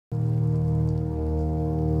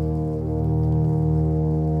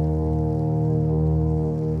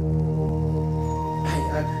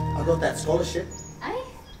got that scholarship. Eh?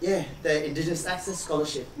 Yeah, the Indigenous Access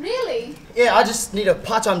Scholarship. Really? Yeah, I just need a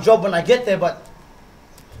part-time job when I get there, but...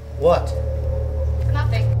 What?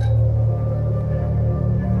 Nothing.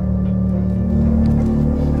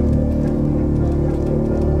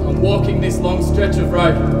 I'm walking this long stretch of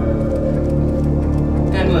road.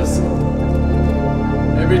 Endless.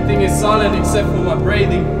 Everything is silent except for my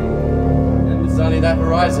breathing. And there's only that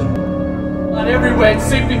horizon. Blood everywhere, it's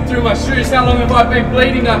seeping through my shoes. How long have I been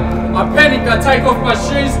bleeding? I panic, I take off my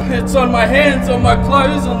shoes. It's on my hands, on my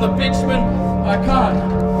clothes, on the bitumen. I can't.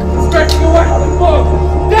 Stretching away from the fog.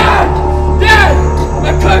 Dad! Dad!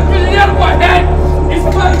 My coat getting out of my head! His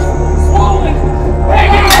face swollen!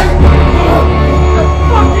 Hanging! The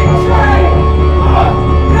fucking train! Dad!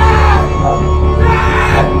 Dad!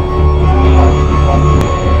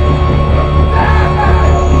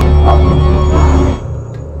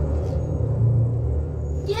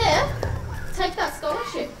 Yeah, take that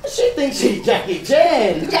scholarship. She thinks she's Jackie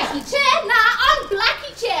Chan. Jackie Chan? Nah, I'm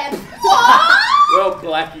Blackie Chan. What? Well,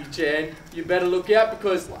 Blackie Chan, you better look out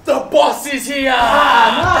because the boss is here!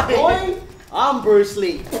 Ah, no, boy. I'm Bruce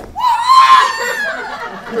Lee.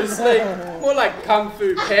 Bruce Lee, more like Kung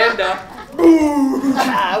Fu Panda.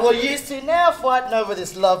 We're used to now fighting over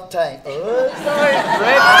this love tank. Sorry,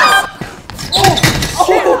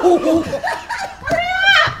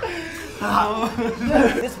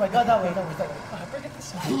 This way, go that way, bring it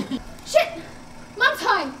this way. Shit! Mum's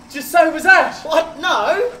home. Just so was Ash. What?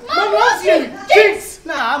 No. Mum loves you. Jinx!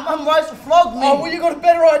 Nah, Mum Rose will flog me. Oh, well, you got a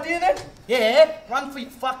better idea then? Yeah, run for your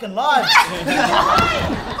fucking lives.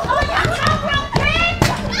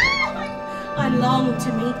 I long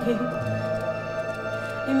to meet you.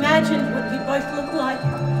 Imagine what we both look like.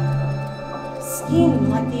 Skin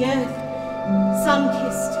like the earth,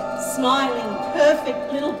 sun-kissed, smiling,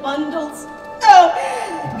 perfect little bundles. Oh!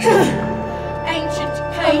 Ancient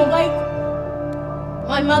pain awake.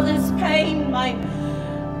 My mother's pain, my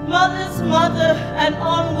mother's mother, and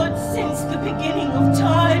onward since the beginning of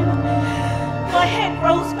time. My head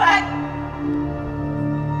rolls back.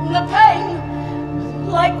 The pain,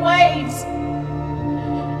 like waves,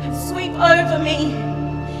 sweep over me,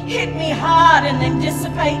 hit me hard and then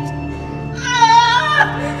dissipate.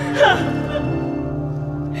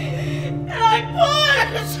 And I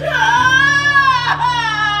push!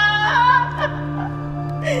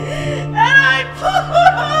 And I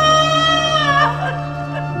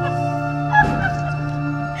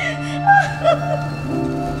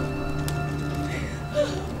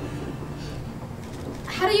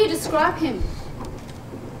How do you describe him?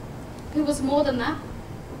 He was more than that.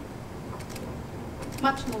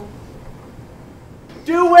 Much more.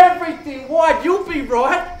 Do everything. Why? You'll be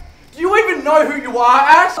right. Do you even know who you are,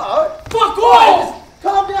 Ash? Oh. Fuck off!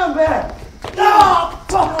 Calm down, man.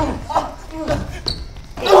 Fuck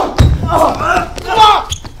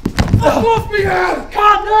off me, Ash!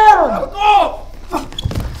 Calm down. Fuck off!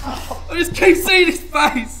 I just keep seeing his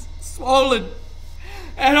face, swollen.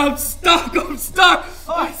 And I'm stuck. I'm stuck.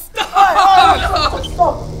 I'm stuck.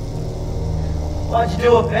 Stop. Why'd you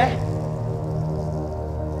do it, man?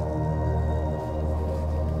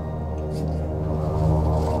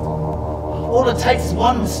 All it takes is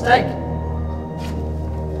one mistake.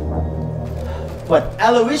 But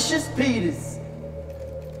Aloysius Peters,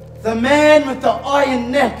 the man with the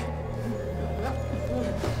iron neck,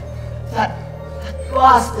 that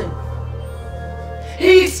bastard,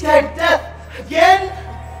 he escaped death again,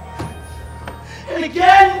 and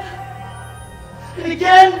again, and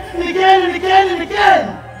again, and again, and again, and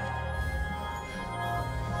again.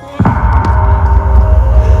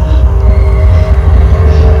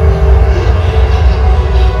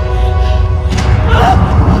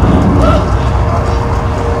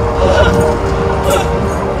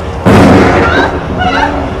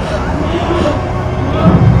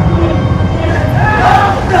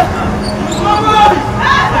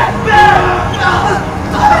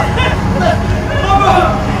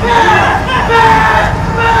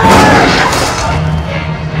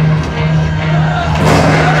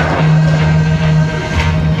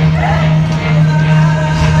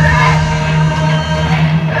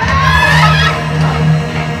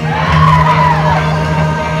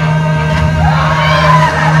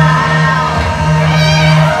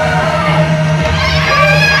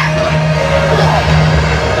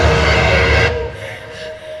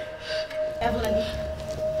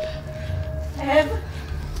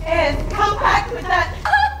 Come back with that.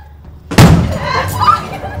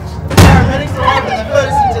 Paramedics arrived and they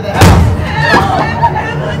us into the house.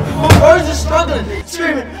 Rose is struggling,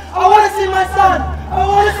 screaming, I want to see my son! I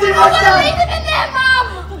want to see my son! Leave him in there, Mum!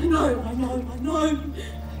 I know.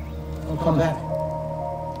 I'll come back.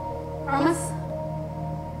 Promise?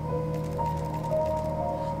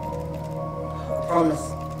 Promise.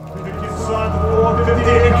 Inside the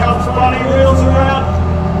 450, here comes Bunny, wheels around.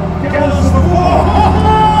 Gathers the 400.